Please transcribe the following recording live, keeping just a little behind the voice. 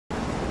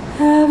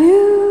Have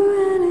you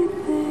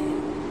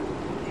anything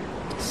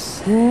to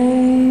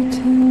say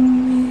to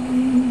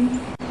me?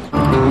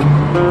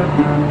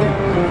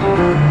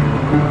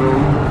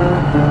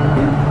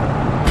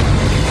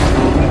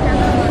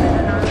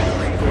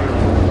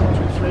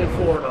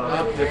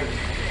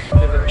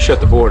 Shut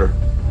the border.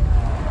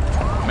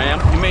 Ma'am,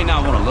 you may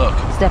not want to look.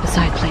 Step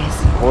aside, please.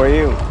 Who are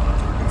you?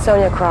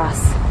 Sonia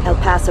Cross, El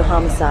Paso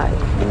homicide.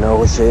 You know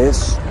who she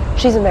is?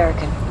 She's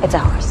American. It's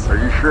ours. Are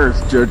you sure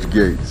it's Judge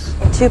Gates?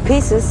 2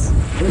 pieces.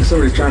 I think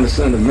somebody's trying to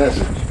send a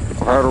message.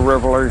 I had a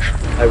revelation.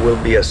 I will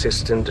be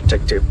Assistant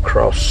Detective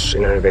Cross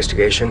in an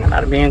investigation.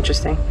 That'll be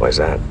interesting. Why is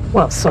that?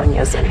 Well,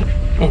 Sonia's an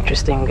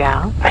interesting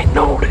gal. I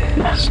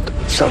noticed.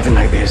 Something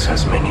like this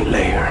has many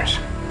layers.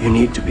 You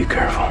need to be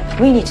careful.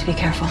 We need to be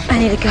careful. I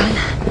need a gun.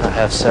 I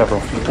have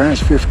several. For the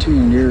past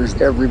 15 years,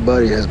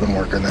 everybody has been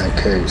working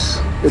that case.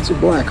 It's a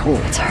black hole.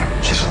 It's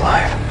her. She's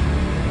alive.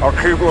 I'll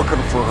keep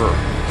looking for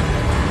her.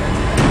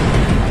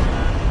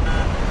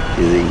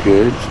 Anything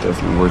good? It's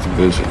definitely worth a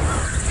visit.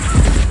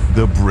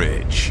 The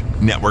Bridge.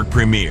 Network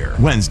premiere,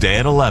 Wednesday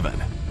at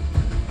 11.